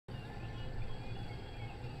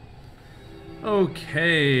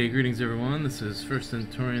Okay, greetings everyone. This is First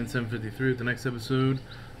Centurion 753 with the next episode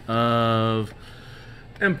of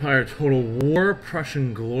Empire Total War,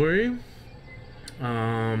 Prussian Glory.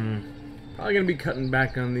 Probably going to be cutting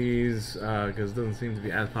back on these because it doesn't seem to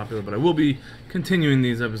be as popular, but I will be continuing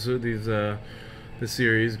these episodes, this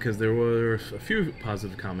series, because there were a few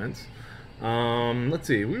positive comments. Let's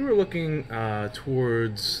see, we were looking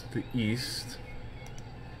towards the east.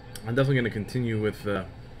 I'm definitely going to continue with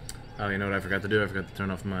oh, you know what I forgot to do? I forgot to turn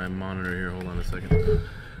off my monitor here. Hold on a second.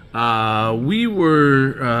 We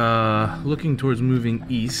were looking towards moving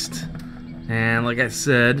east, and like I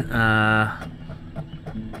said, I'm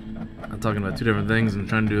talking about two different things. I'm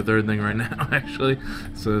trying to do a third thing right now, actually.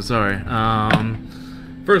 So sorry.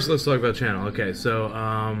 First, let's talk about channel. Okay, so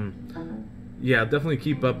yeah, definitely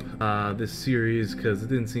keep up this series because it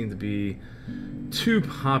didn't seem to be too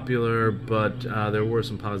popular, but there were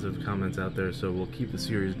some positive comments out there, so we'll keep the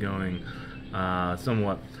series going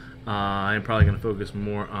somewhat. I'm probably going to focus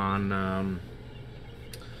more on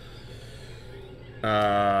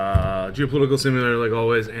geopolitical simulator, like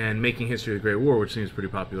always, and making history of the Great War, which seems pretty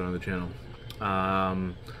popular on the channel.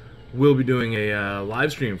 We'll be doing a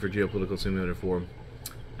live stream for Geopolitical Simulator 4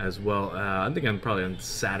 as well. I think I'm probably on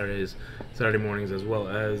Saturday mornings, as well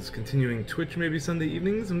as continuing Twitch maybe Sunday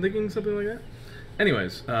evenings. I'm thinking something like that.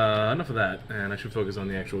 Anyways, enough of that, and I should focus on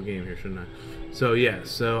the actual game here, shouldn't I? So yeah,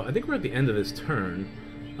 so I think we're at the end of this turn.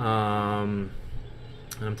 And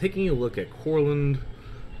I'm taking a look at Courland,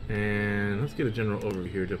 and let's get a general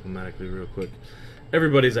overview here diplomatically real quick.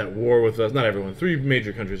 Everybody's at war with us. Not everyone. 3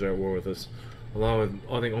 major countries are at war with us, along with,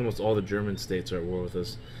 I think, almost all the German states are at war with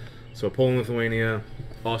us. So Poland, Lithuania,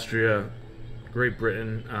 Austria, Great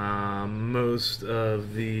Britain, most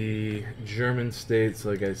of the German states,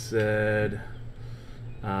 like I said,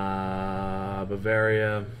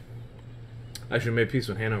 Bavaria. Actually made peace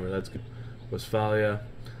with Hanover, that's good. Westphalia,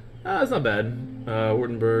 that's not bad.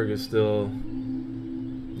 Württemberg is still,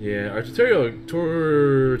 yeah, our territorial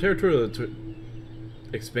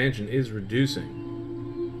expansion is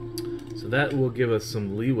reducing, so that will give us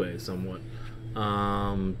some leeway somewhat,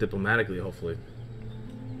 diplomatically, hopefully.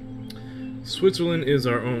 Switzerland is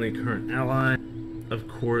our only current ally. Of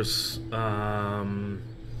course,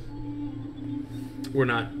 we're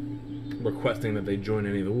not requesting that they join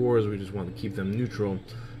any of the wars. We just want to keep them neutral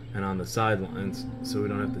and on the sidelines so we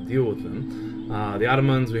don't have to deal with them. The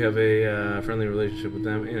Ottomans, we have a friendly relationship with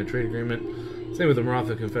them and a trade agreement. Same with the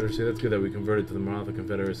Maratha Confederacy. That's good that we converted to the Maratha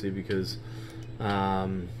Confederacy because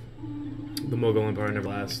the Mughal Empire never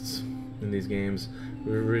lasts in these games.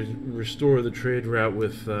 We restore the trade route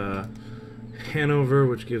with Hanover,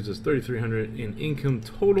 which gives us 3,300 in income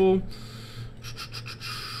total.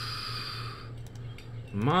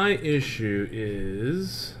 My issue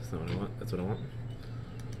is, that's not what I want, that's what I want.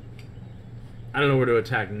 I don't know where to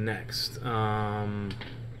attack next.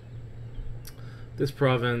 This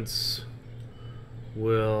province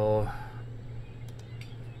will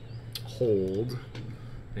hold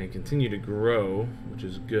and continue to grow, which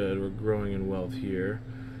is good. We're growing in wealth here,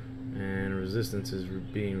 and resistance is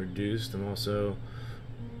being reduced. I'm also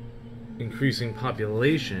increasing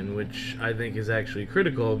population, which I think is actually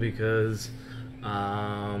critical because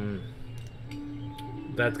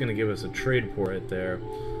that's going to give us a trade port right there,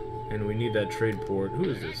 and we need that trade port. Who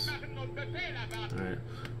is this? Alright,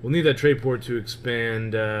 we'll need that trade port to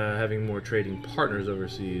expand, having more trading partners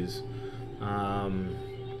overseas,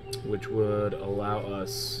 which would allow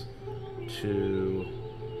us to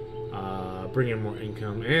bring in more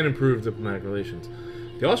income and improve diplomatic relations.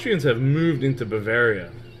 The Austrians have moved into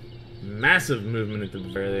Bavaria. Massive movement into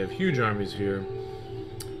Bavaria. They have huge armies here.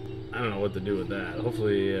 I don't know what to do with that.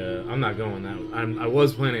 Hopefully, I'm not going that way. I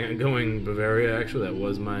was planning on going Bavaria, actually. That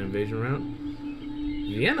was my invasion route.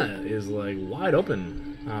 Vienna is, like, wide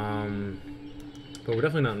open. But we're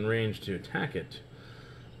definitely not in range to attack it.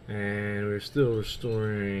 And we're still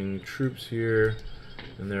restoring troops here.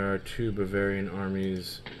 And there are 2 Bavarian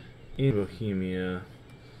armies in Bohemia.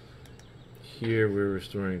 Here we're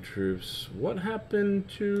restoring troops. What happened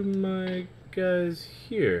to my guys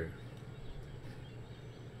here?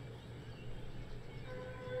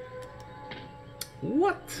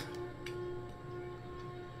 What?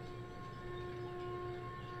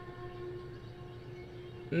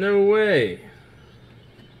 No way.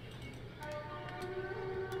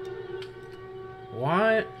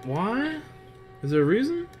 Why? Why? Is there a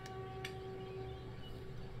reason?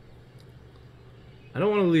 I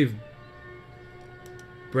don't want to leave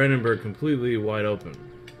Brandenburg completely wide open.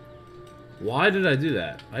 Why did I do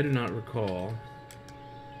that? I do not recall.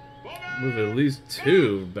 Move at least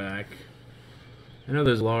 2 back. I know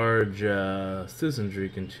there's large citizenry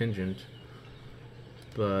contingent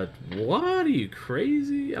But what? Are you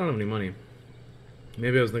crazy? I don't have any money.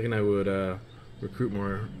 Maybe I was thinking I would recruit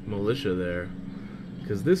more militia there.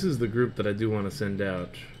 Because this is the group that I do want to send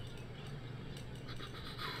out.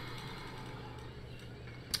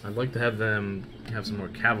 I'd like to have them have some more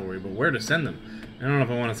cavalry, but where to send them? I don't know if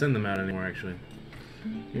I want to send them out anymore, actually.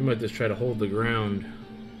 We might just try to hold the ground.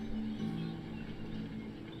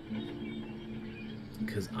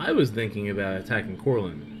 Because I was thinking about attacking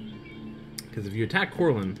Courland. Because if you attack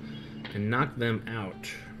Courland and knock them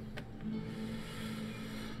out...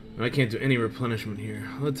 I can't do any replenishment here.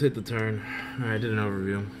 Let's hit the turn. Alright, I did an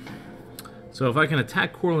overview. So if I can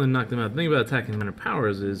attack Courland and knock them out, the thing about attacking minor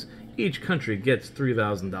powers is each country gets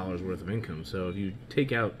 $3,000 worth of income. So if you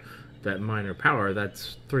take out that minor power,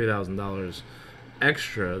 that's $3,000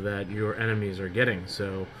 extra that your enemies are getting.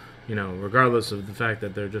 So, you know, regardless of the fact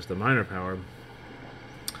that they're just a minor power,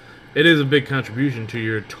 it is a big contribution to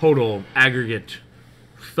your total aggregate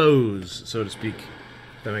foes, so to speak.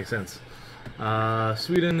 If that makes sense.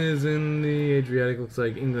 Sweden is in the Adriatic. Looks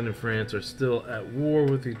like England and France are still at war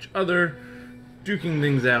with each other, duking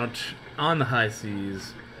things out on the high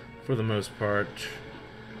seas for the most part.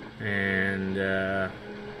 And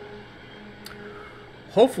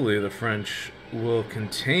hopefully the French will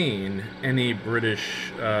contain any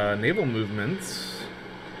British naval movements.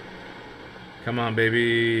 Come on,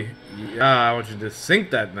 baby. Yeah, I want you to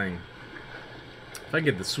sink that thing. If I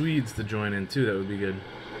get the Swedes to join in too, that would be good.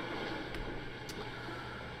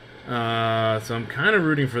 So I'm kind of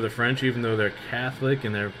rooting for the French, even though they're Catholic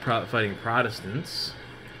and they're fighting Protestants.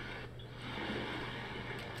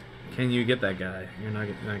 Can you get that guy? You're not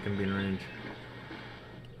going to be in range.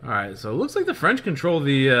 Alright, so it looks like the French control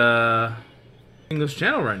the English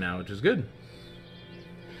Channel right now, which is good.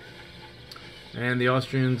 And the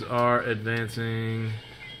Austrians are advancing.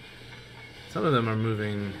 Some of them are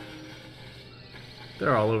moving.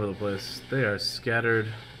 They're all over the place. They are scattered.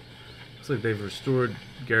 Looks like they've restored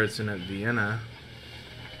garrison at Vienna.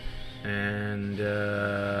 And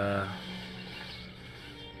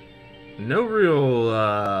no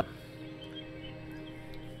real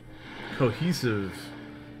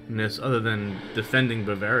cohesiveness other than defending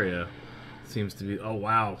Bavaria seems to be. Oh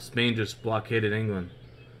wow, Spain just blockaded England.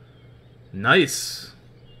 Nice.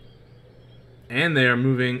 And they are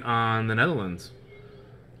moving on the Netherlands.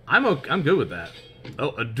 I'm good with that.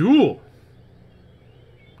 Oh, a duel.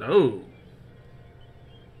 Oh.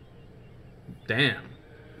 Damn.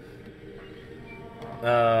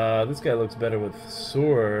 This guy looks better with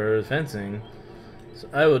sword fencing. So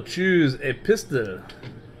I will choose a pistol.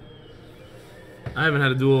 I haven't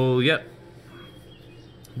had a duel yet.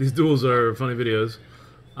 These duels are funny videos.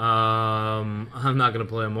 I'm not gonna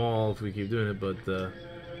play them all if we keep doing it, but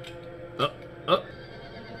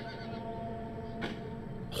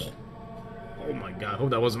oh my god,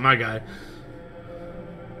 hope that wasn't my guy.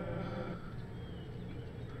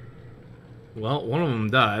 Well, one of them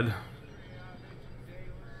died.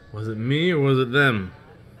 Was it me or was it them?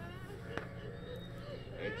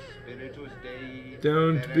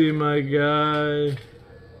 Don't be my guy.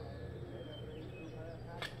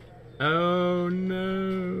 Oh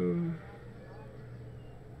no.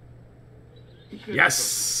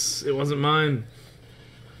 Yes! It wasn't mine.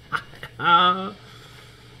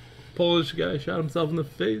 Polish guy shot himself in the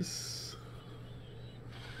face.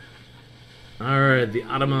 Alright, the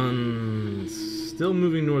Ottomans still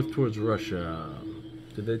moving north towards Russia.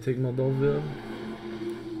 Did they take Moldova?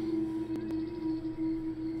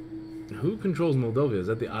 Who controls Moldova? Is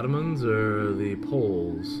that the Ottomans or the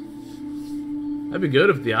Poles? That'd be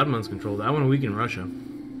good if the Ottomans controlled it. I want to weaken Russia.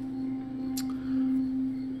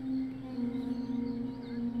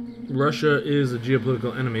 Russia is a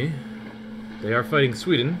geopolitical enemy. They are fighting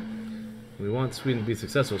Sweden. We want Sweden to be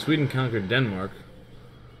successful. Sweden conquered Denmark.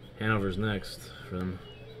 Hanover's next for them.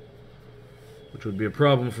 Which would be a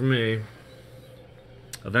problem for me.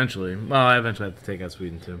 Eventually. Well, I eventually have to take out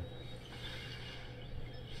Sweden too.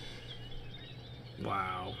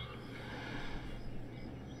 Wow.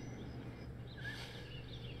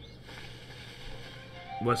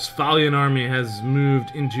 Westphalian army has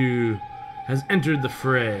entered the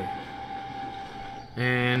fray.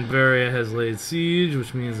 And Bavaria has laid siege,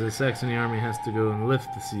 which means the Saxony army has to go and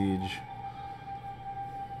lift the siege.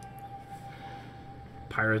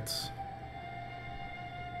 Pirates.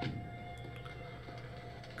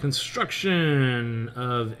 Construction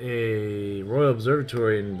of a royal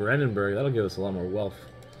observatory in Brandenburg. That'll give us a lot more wealth.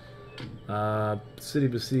 City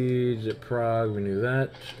besieged at Prague. We knew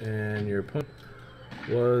that. And your opponent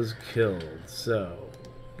was killed. So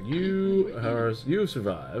you have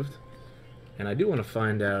survived. And I do want to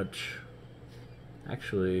find out.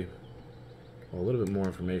 Actually, Well, a little bit more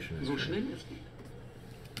information. So schnell es geht.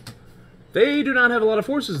 They do not have a lot of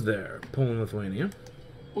forces there, Poland, Lithuania.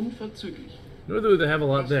 Unverzüglich. Nor do they have a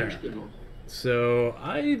lot Was there. wünschst du noch? So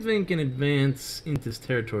I think an advance into this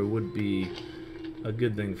territory would be a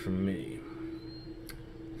good thing for me.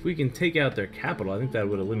 If we can take out their capital, I think that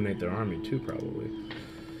would eliminate their army too, probably.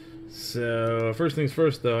 So first things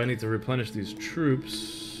first, though, I need to replenish these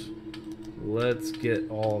troops. Let's get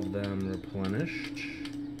all of them replenished.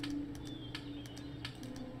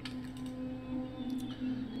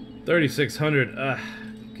 3,600.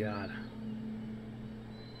 God.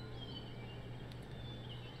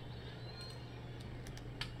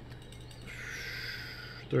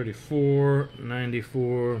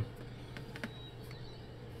 $34.94.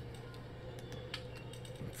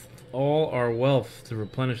 All our wealth to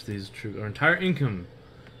replenish these troops, our entire income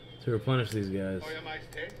to replenish these guys.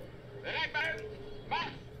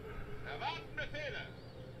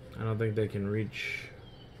 I don't think they can reach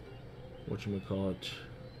whatchamacallit.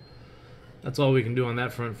 That's all we can do on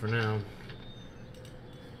that front for now.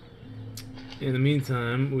 In the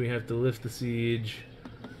meantime, we have to lift the siege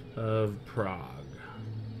of Prague,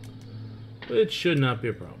 which should not be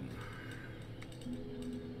a problem.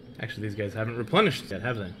 Actually, these guys haven't replenished yet,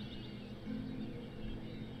 have they?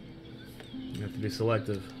 You have to be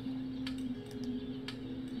selective.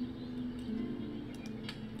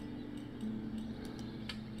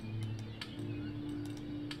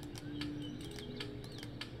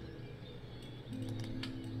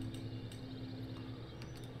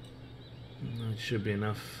 That should be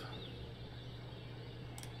enough.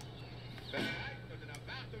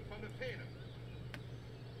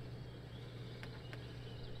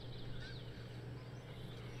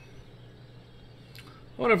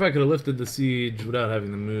 I wonder if I could have lifted the siege without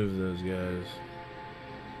having to move those guys.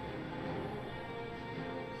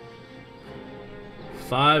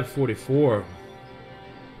 544.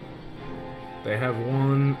 They have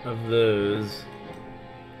one of those.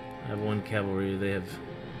 I have one cavalry. They have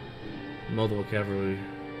multiple cavalry.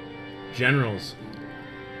 Generals.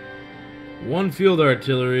 One field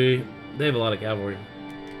artillery. They have a lot of cavalry.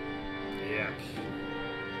 Yuck.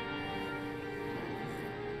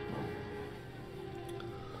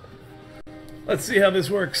 Let's see how this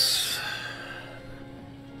works.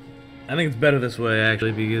 I think it's better this way,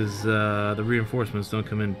 actually, because the reinforcements don't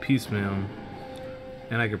come in piecemeal.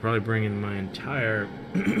 And I could probably bring in my entire...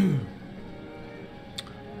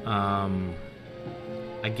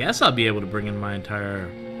 I guess I'll be able to bring in my entire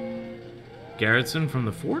garrison from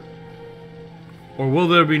the fort? Or will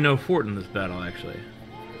there be no fort in this battle, actually?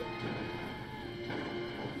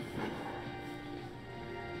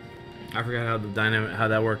 I forgot how how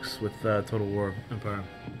that works with Total War Empire.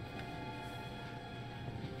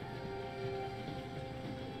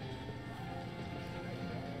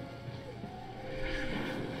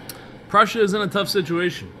 Prussia is in a tough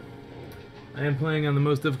situation. I am playing on the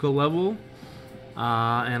most difficult level,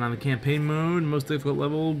 and on the campaign mode, most difficult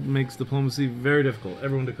level makes diplomacy very difficult.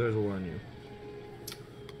 Everyone declares war on you.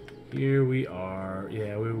 Here we are.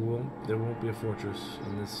 Yeah, we won't. There won't be a fortress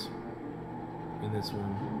in this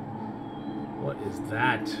one. What is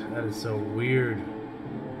that? That is so weird.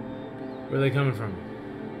 Where are they coming from?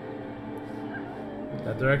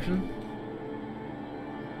 That direction?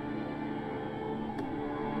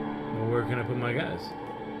 Well, where can I put my guys?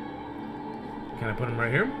 Can I put them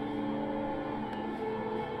right here?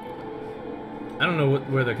 I don't know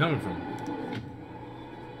where they're coming from.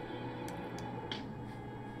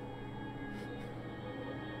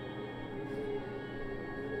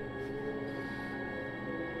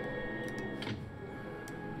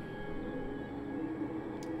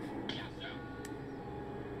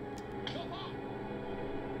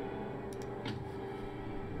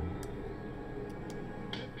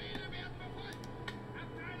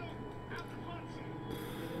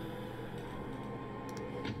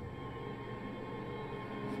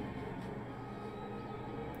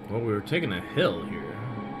 Well, we were taking a hill here.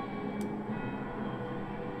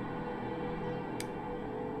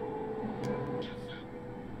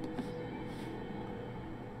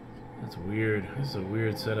 That's weird. This is a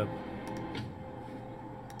weird setup.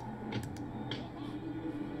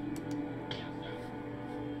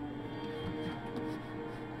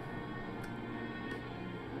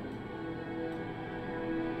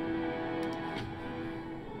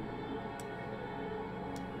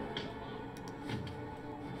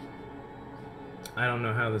 I don't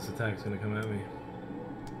know how this attack's gonna come at me.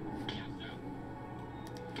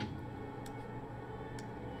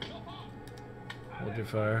 Hold your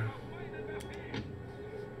fire.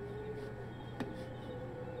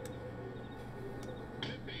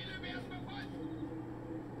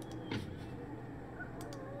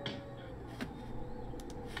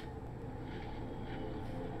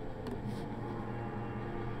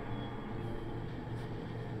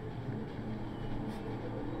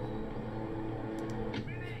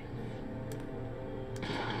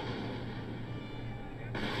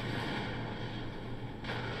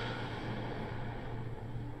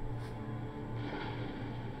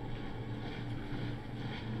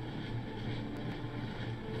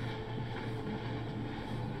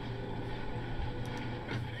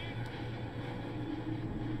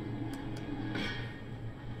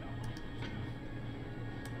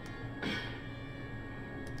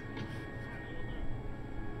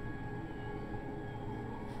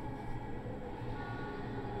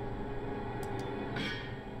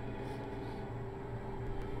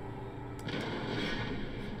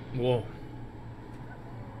 Whoa.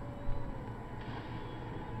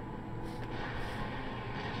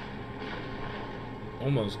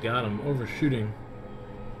 Almost got him. Overshooting.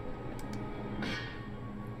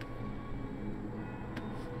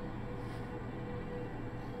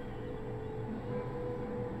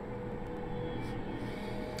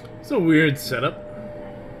 It's a weird setup.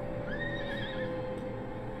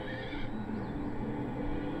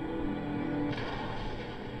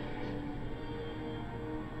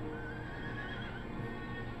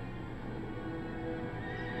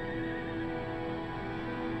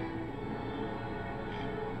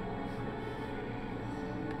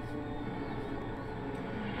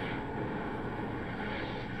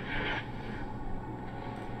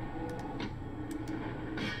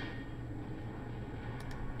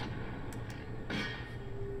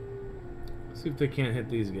 See if they can't hit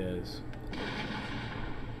these guys.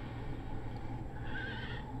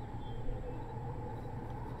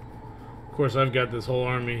 Of course, I've got this whole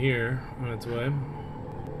army here on its way.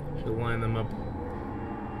 Should line them up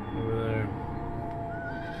over there.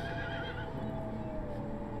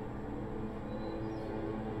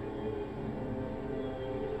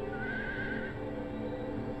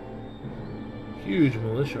 Huge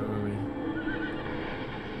militia army.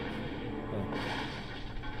 Oh.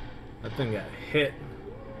 That thing got hit.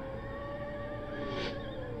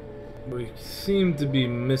 We seem to be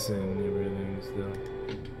missing everything still.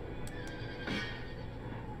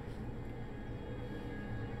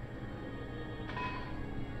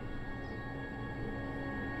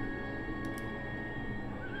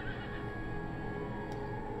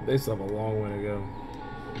 They still have a long way to go.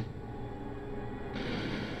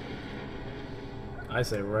 I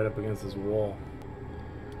say right up against this wall.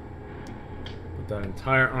 Put that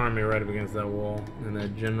entire army right up against that wall, and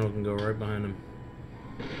that general can go right behind him.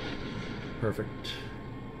 Perfect.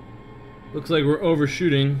 Looks like we're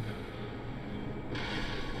overshooting.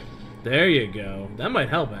 There you go. That might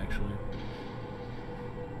help, actually.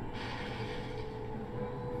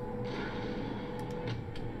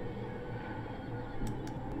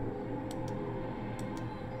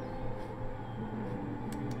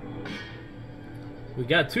 We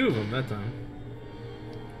got two of them that time.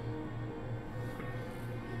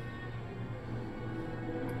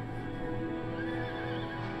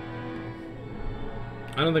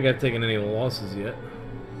 I don't think I've taken any losses yet.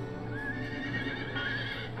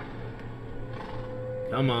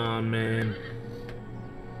 Come on, man.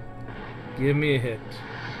 Give me a hit.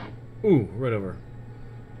 Ooh, right over.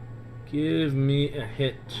 Give me a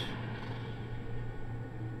hit.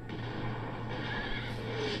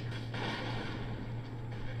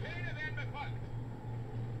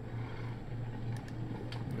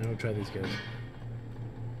 I'll try these guys.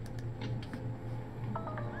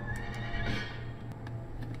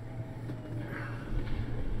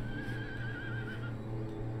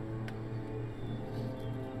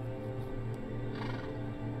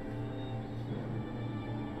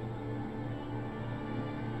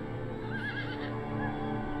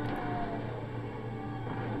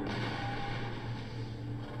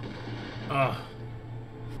 Ah,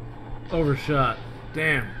 overshot.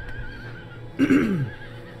 Damn.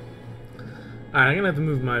 Alright, I'm gonna have to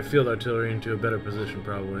move my field artillery into a better position,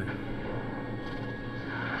 probably.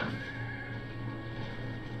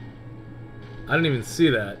 I didn't even see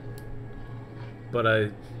that, but I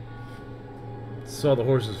saw the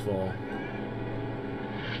horses fall.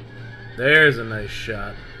 There's a nice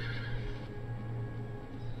shot.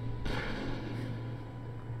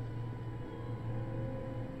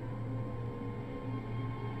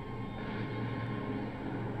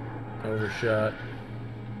 Overshot.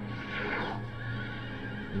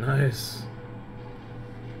 Nice.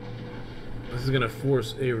 This is going to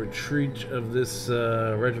force a retreat of this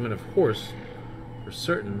regiment of horse for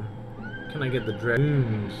certain. Can I get the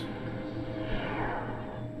dragoons?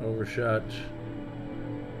 Overshot.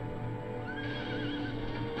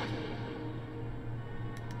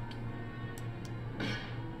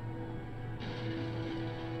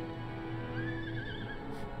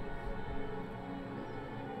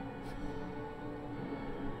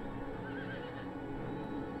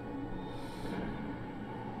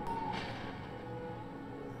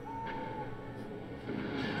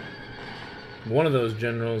 One of those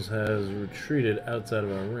generals has retreated outside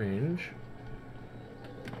of our range.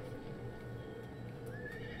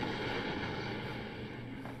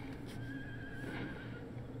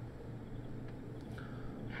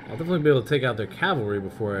 I'll definitely be able to take out their cavalry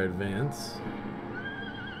before I advance.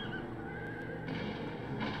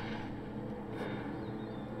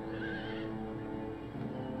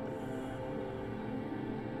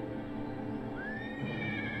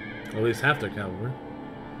 At least half their cavalry.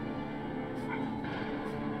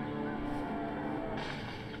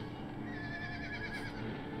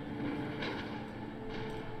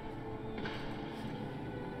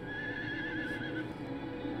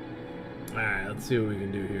 Alright, let's see what we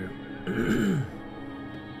can do here.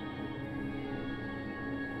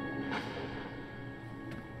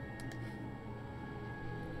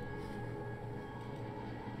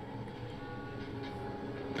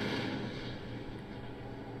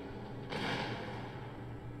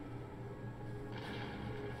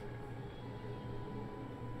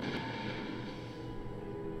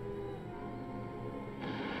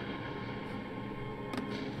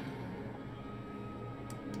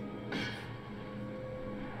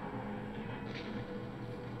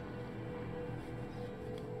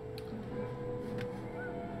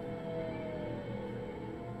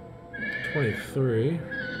 $23.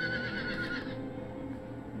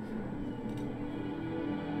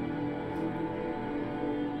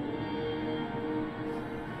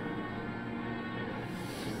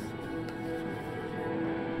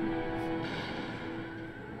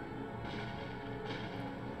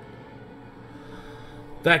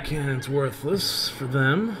 That cannon's worthless for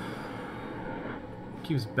them.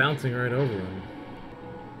 Keeps bouncing right over him.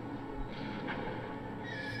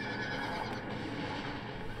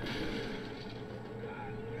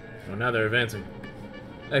 Oh, now they're advancing.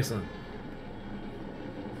 Excellent.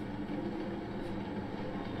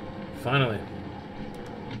 Finally.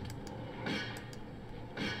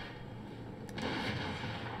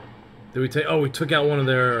 Did we take... Oh, we took out one of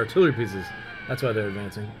their artillery pieces. That's why they're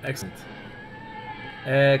advancing. Excellent.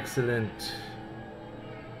 Excellent.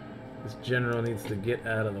 This general needs to get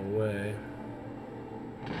out of the way.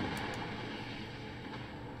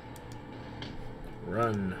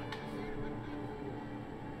 Run.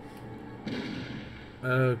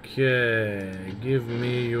 Okay, give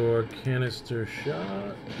me your canister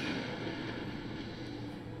shot.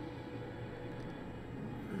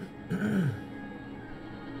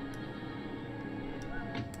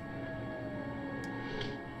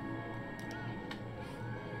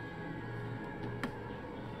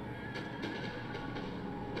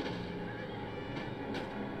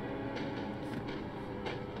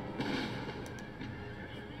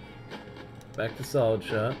 Back to solid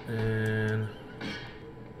shot and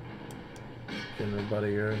general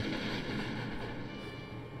bodyguard.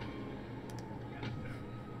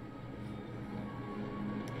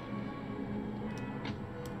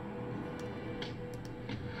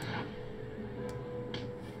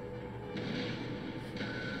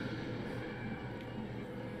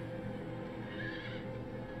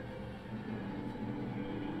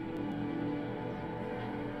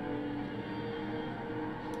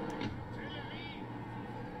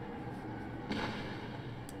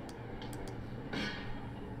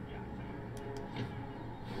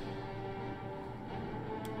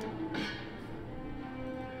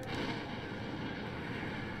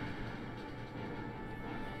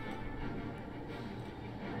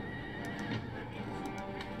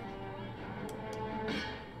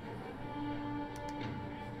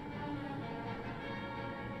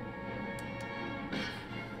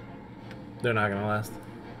 They're not gonna last.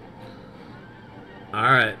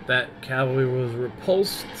 Alright, that cavalry was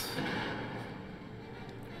repulsed.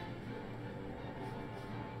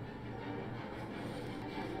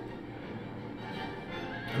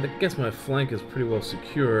 And I guess my flank is pretty well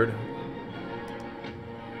secured.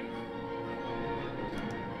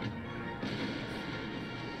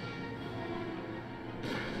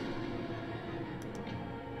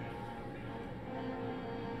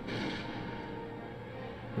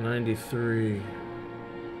 $93.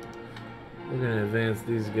 We're gonna advance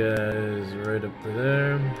these guys right up to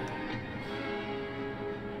there.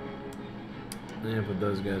 And put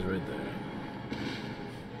those guys right there.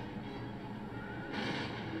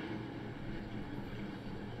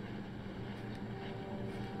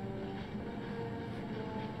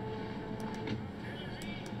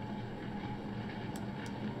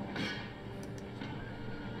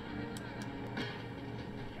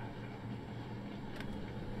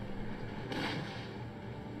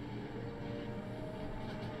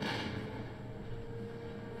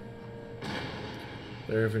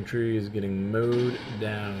 Their infantry is getting mowed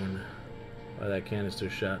down by that canister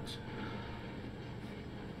shot.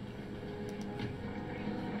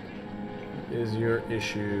 What is your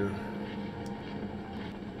issue?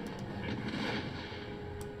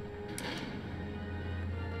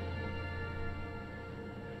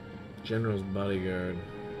 General's bodyguard.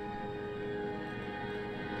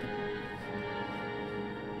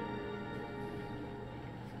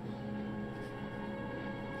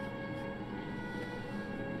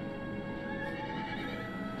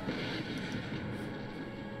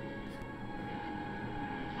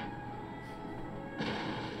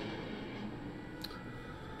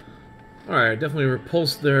 Alright, definitely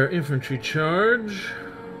repulsed their infantry charge.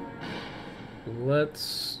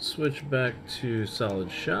 let's switch back to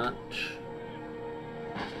solid shot.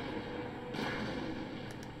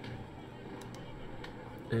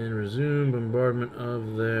 And resume bombardment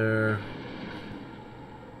of their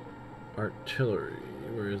artillery.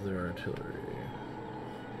 Where is their artillery?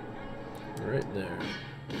 Right there.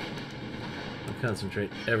 I'll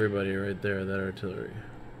concentrate everybody right there, that artillery.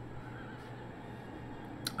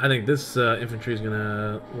 I think this infantry is going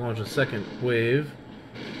to launch a second wave.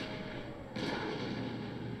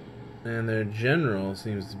 And their general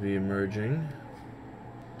seems to be emerging.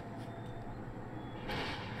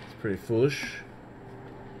 It's pretty foolish.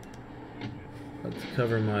 Let's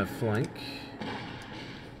cover my flank.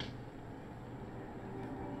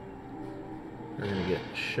 We're gonna get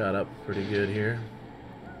shot up pretty good here.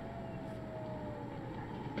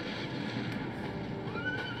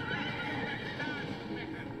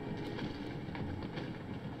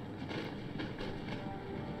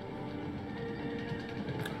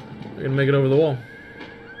 We're gonna make it over the wall.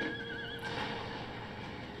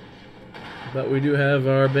 But we do have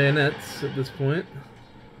our bayonets at this point.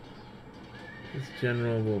 This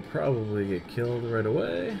general will probably get killed right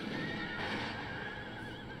away.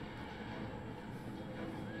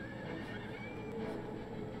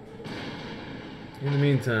 In the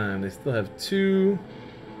meantime, they still have 2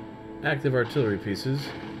 active artillery pieces.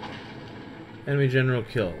 Enemy general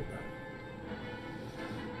killed.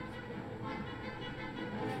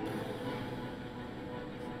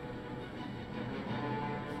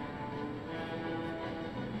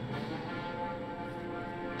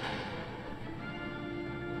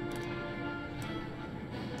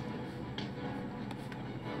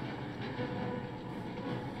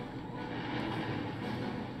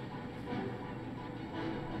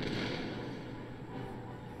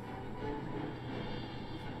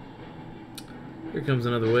 Here comes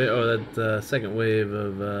another wave. Oh, that second wave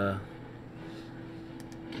of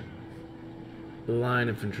line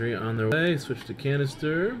infantry on their way. Switch to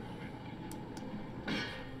canister.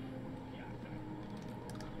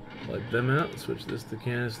 Wipe them out. Switch this to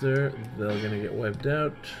canister. They're gonna get wiped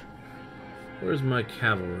out. Where's my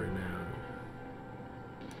cavalry now?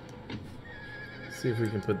 See if we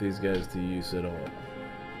can put these guys to use at all.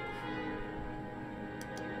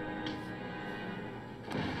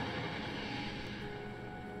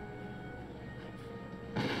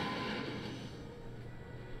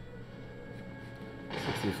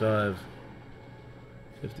 $55,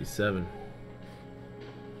 $57.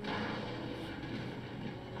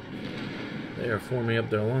 They are forming up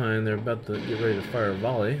their line. They're about to get ready to fire a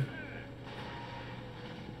volley,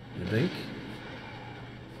 I think.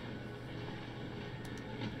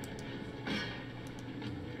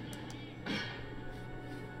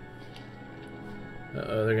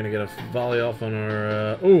 Uh-oh, they're gonna get a volley off on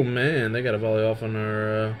our, oh man, they got a volley off on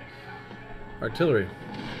our artillery.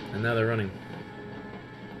 And now they're running.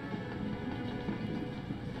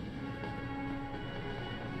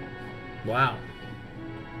 Wow.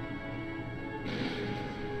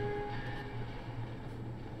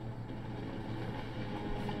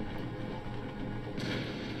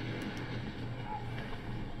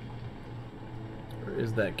 Where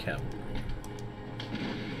is that cavalry?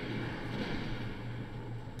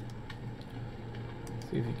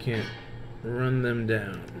 See if you can't run them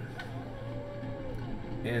down.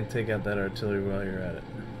 And take out that artillery while you're at it.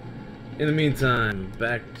 In the meantime,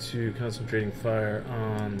 back to concentrating fire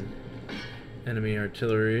on enemy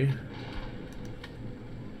artillery.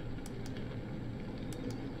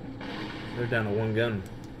 They're down to 1 gun.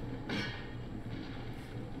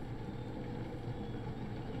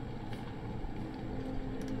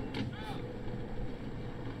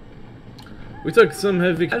 We took some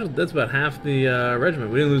heavy casualties. That's about half the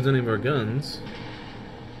regiment. We didn't lose any of our guns.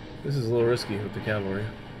 This is a little risky with the cavalry.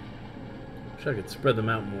 Wish I could spread them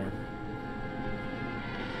out more.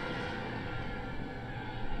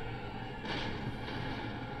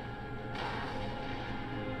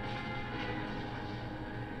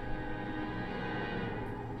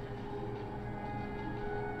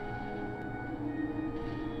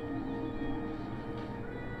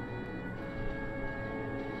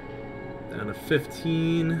 Down to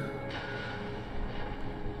 15.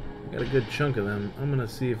 Got a good chunk of them. I'm gonna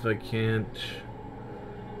see if I can't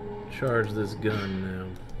charge this gun now.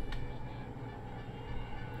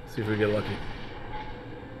 See if we get lucky.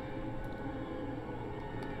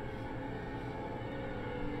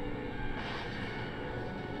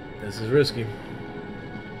 This is risky.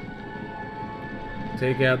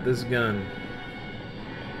 Take out this gun.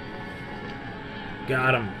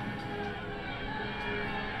 Got him.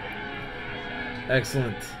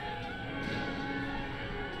 Excellent.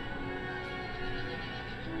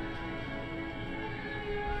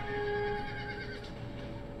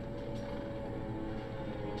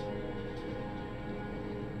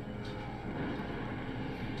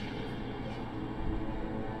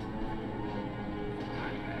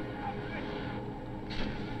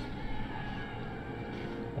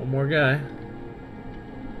 more guy.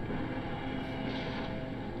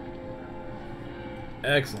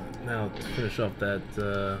 Excellent. Now to finish off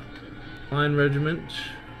that line regiment.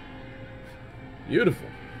 Beautiful.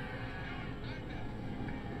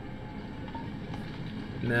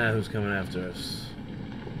 Now who's coming after us?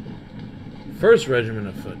 1st Regiment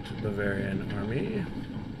of Foot, Bavarian Army.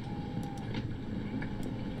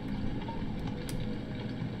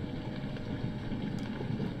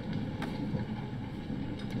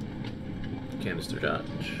 Canister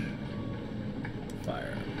dodge.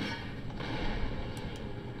 Fire.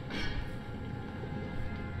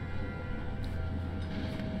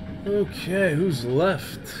 Okay, who's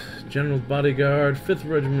left? General's Bodyguard, 5th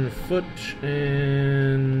Regiment of Foot,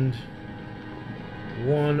 and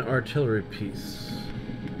 1 artillery piece.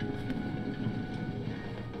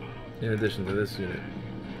 In addition to this unit.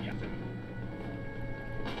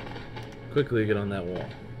 Quickly get on that wall.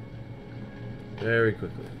 Very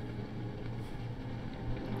quickly.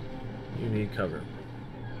 You need cover.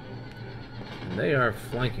 And they are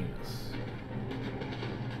flanking us.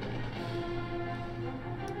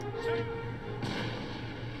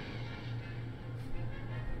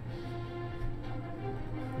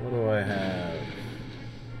 What do I have?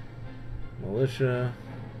 Militia.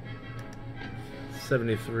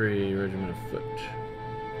 73 Regiment of Foot.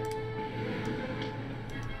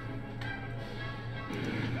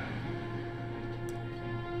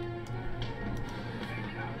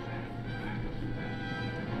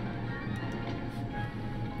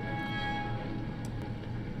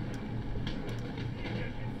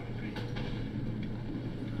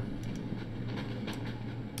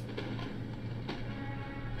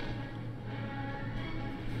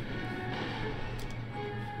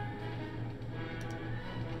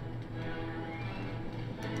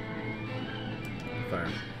 Fire.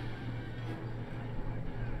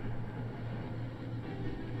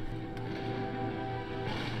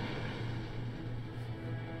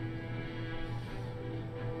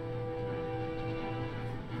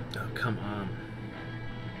 Oh, come on.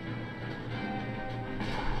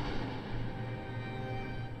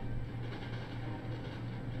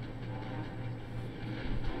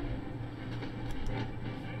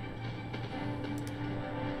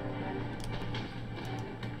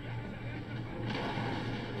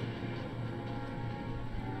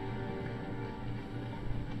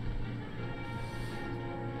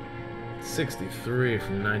 .63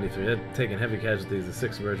 from 93. They're taking heavy casualties, the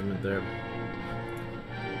 6th Regiment there.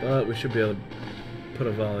 But we should be able to put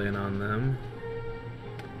a volley in on them.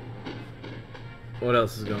 What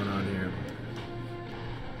else is going on here?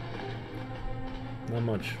 Not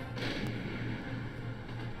much.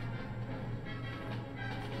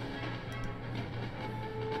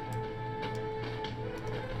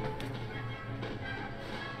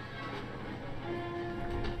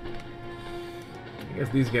 I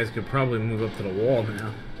guess these guys could probably move up to the wall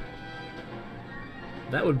now.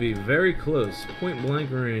 That would be very close. Point blank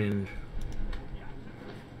range.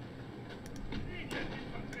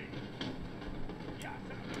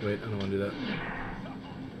 Wait, I don't want to do that.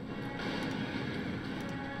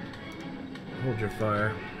 Hold your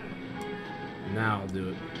fire. Now I'll do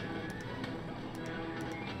it.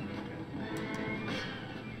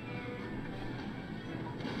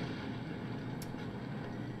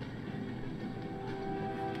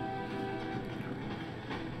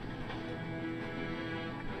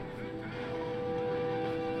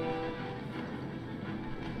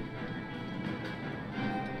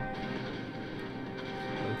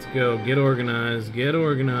 Let's go. Get organized. Get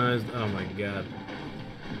organized. Oh my god.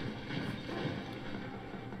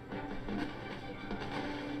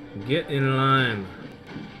 Get in line.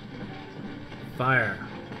 Fire.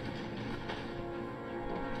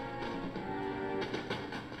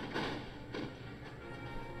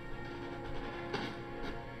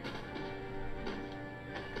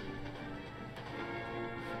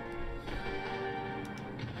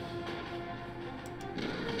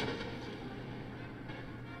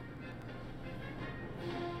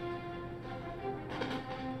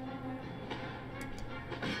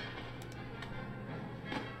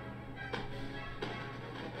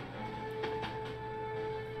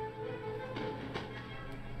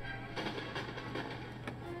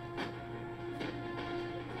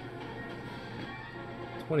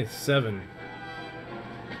 .27.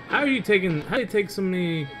 How do you take so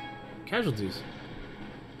many casualties?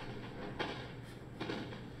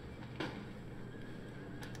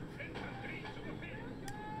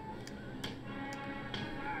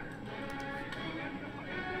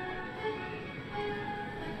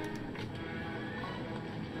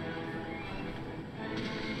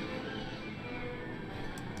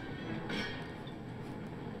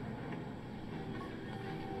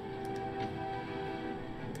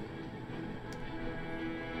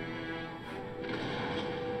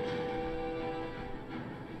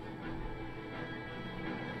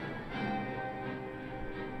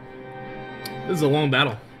 This is a long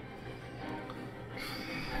battle.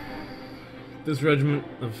 This regiment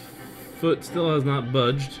of foot still has not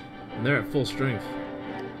budged, and they're at full strength.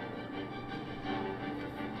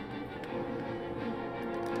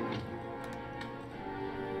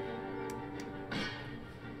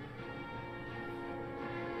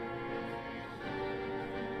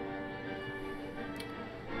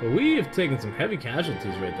 But we have taken some heavy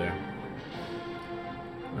casualties right there.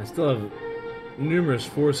 I still have numerous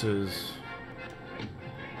forces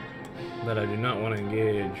that I do not want to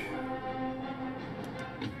engage.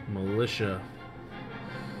 Militia.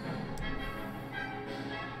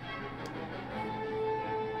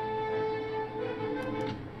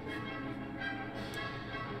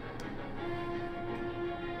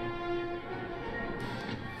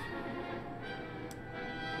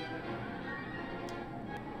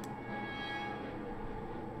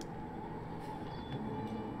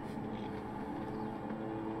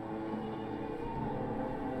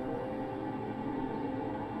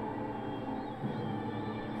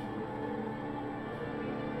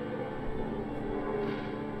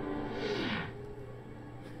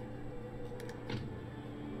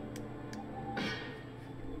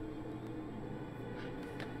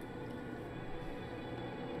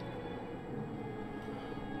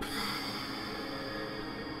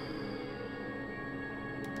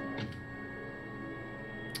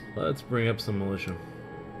 Let's bring up some militia.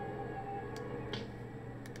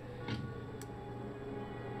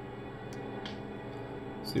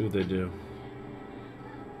 See what they do.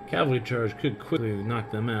 Cavalry charge could quickly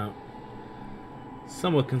knock them out.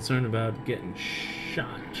 Somewhat concerned about getting shot.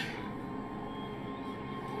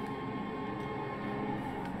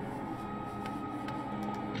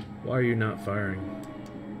 Why are you not firing?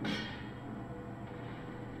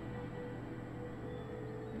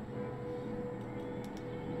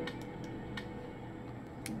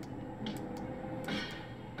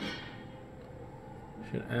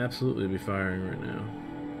 Should absolutely be firing right now.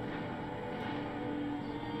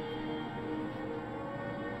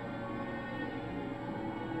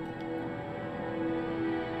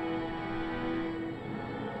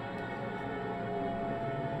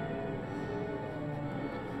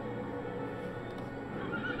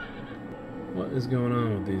 What is going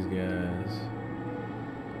on with these guys?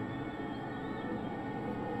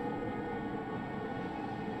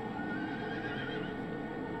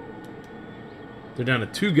 They're down to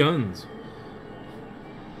 2 guns.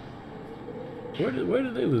 Where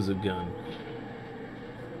did they lose a gun?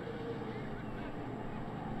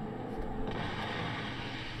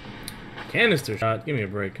 Canister shot. Give me a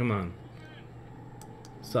break. Come on.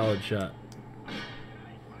 Solid shot.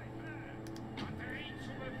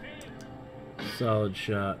 Solid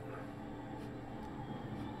shot.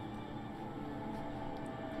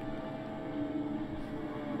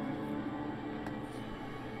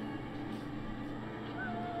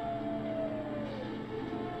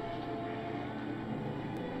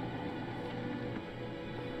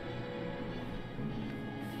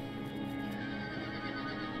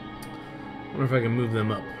 I wonder if I can move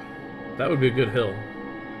them up. That would be a good hill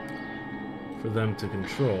for them to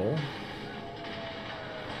control.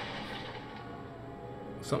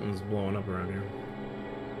 Something's blowing up around here.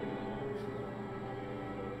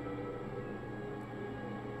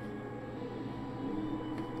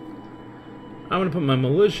 I'm going to put my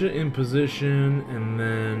militia in position and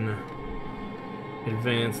then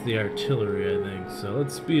advance the artillery, I think. So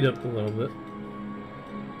let's speed up a little bit.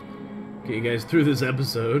 Get you guys through this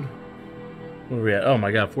episode. Where are we at? Oh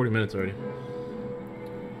my god, 40 minutes already.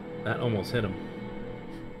 That almost hit him.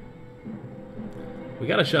 We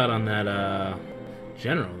got a shot on that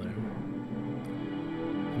general there.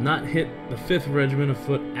 Not hit the 5th Regiment of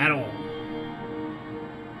Foot at all.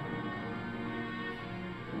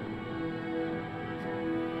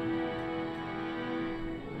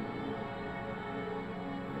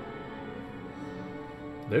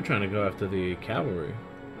 They're trying to go after the cavalry.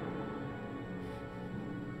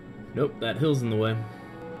 Nope, that hill's in the way.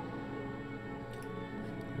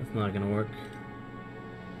 That's not gonna work.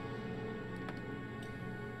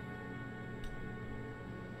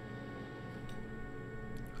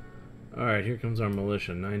 Alright, here comes our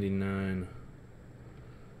militia, 99.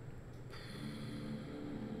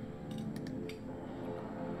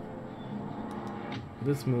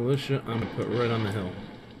 This militia I'm gonna put right on the hill.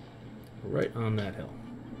 Right on that hill.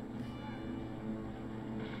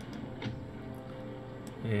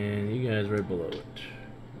 And you guys right below it.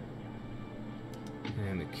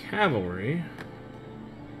 And the cavalry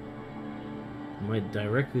might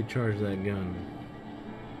directly charge that gun.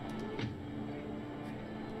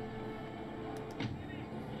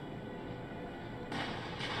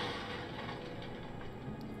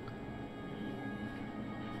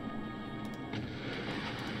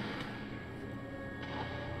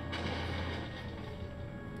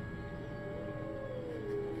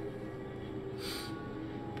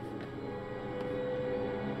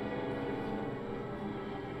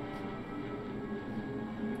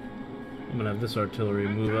 gonna have this artillery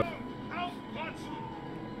move up.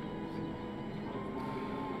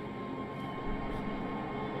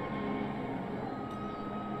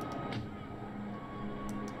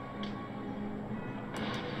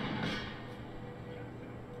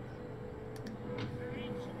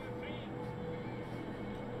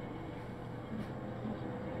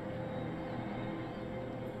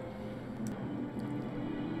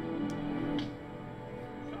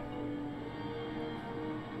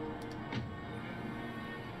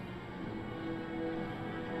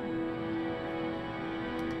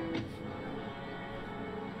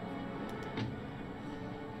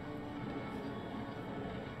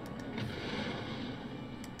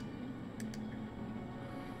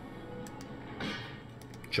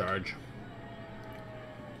 Charge.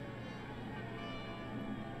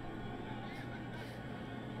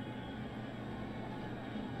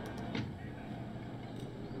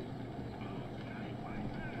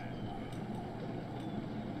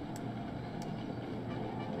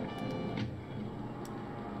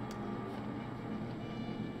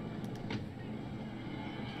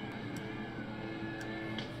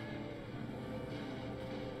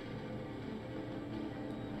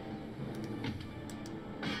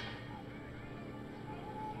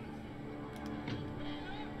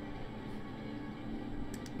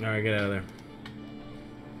 Alright, get out of there.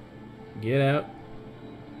 Get out.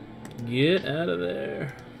 Get out of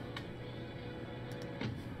there.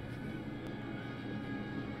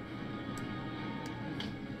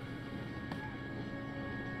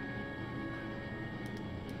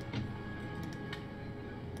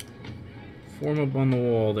 Form up on the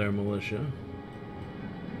wall there, militia.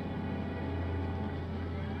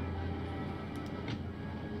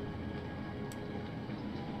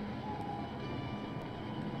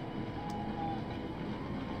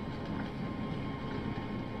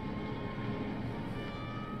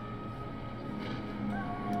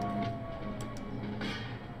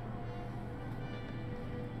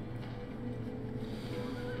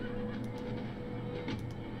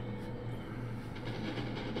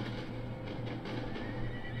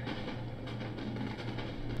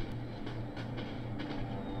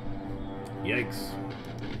 Yikes.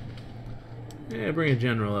 Yeah, bring a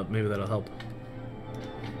general up. Maybe that'll help.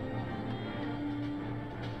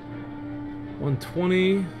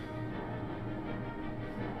 120.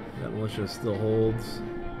 That militia still holds.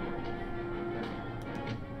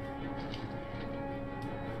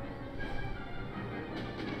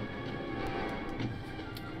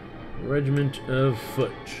 Regiment of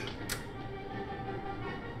Foot.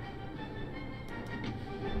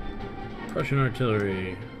 Prussian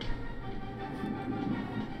artillery.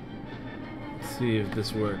 Let's see if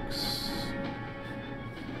this works.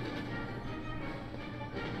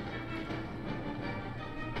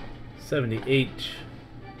 '78.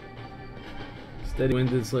 Steady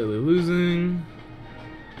winded, slightly losing.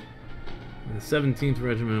 And the 17th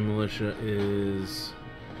Regiment of Militia is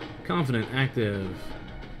confident, active,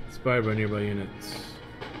 inspired by nearby units.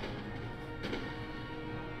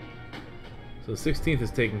 So 16th is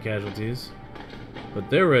taking casualties, but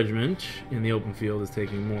their regiment in the open field is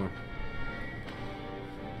taking more.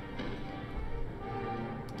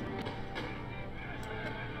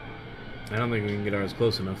 I don't think we can get ours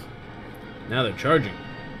close enough. Now they're charging.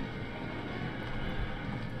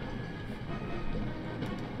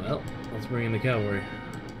 Well, let's bring in the cavalry.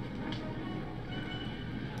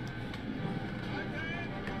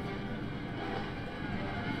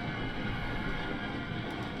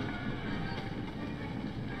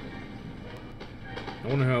 I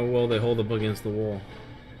wonder how well they hold up against the wall.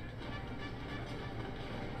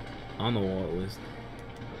 On the wall, at least.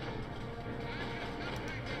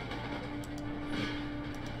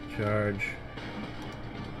 Charge.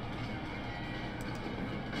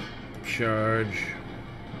 Charge.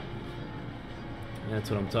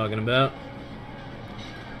 That's what I'm talking about.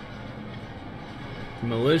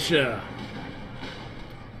 Militia.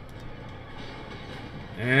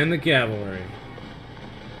 And the cavalry.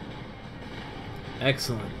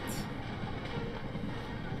 Excellent.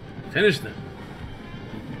 Finish them.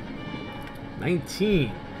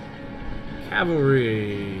 19.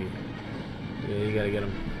 Cavalry. Yeah, you gotta get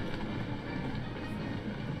them.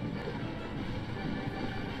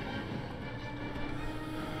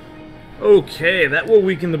 Okay, that will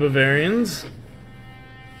weaken the Bavarians.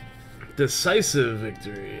 Decisive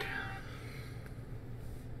victory.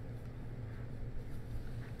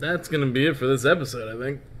 That's gonna be it for this episode, I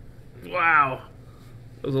think. Wow.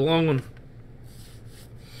 That was a long one.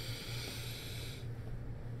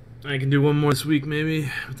 I can do one more this week, maybe.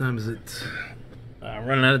 What time is it?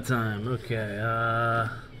 Running out of time. Okay.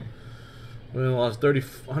 We lost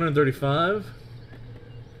 135.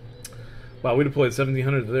 Wow, we deployed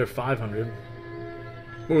 1,700 to their 500.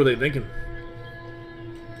 What were they thinking?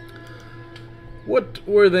 What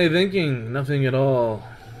were they thinking? Nothing at all.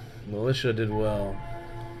 Militia did well.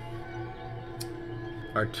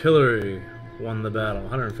 Artillery won the battle.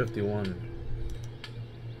 151.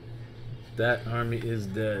 That army is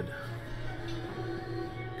dead.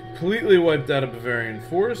 Completely wiped out a Bavarian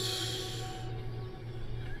force.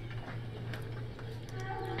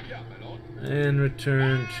 And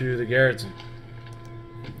return to the garrison.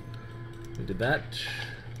 We did that.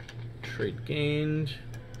 Trait gained.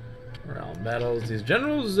 Morale battles. These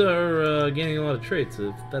generals are gaining a lot of traits.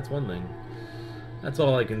 If that's one thing. That's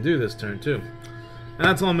all I can do this turn too. And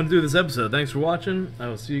that's all I'm going to do this episode. Thanks for watching. I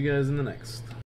will see you guys in the next.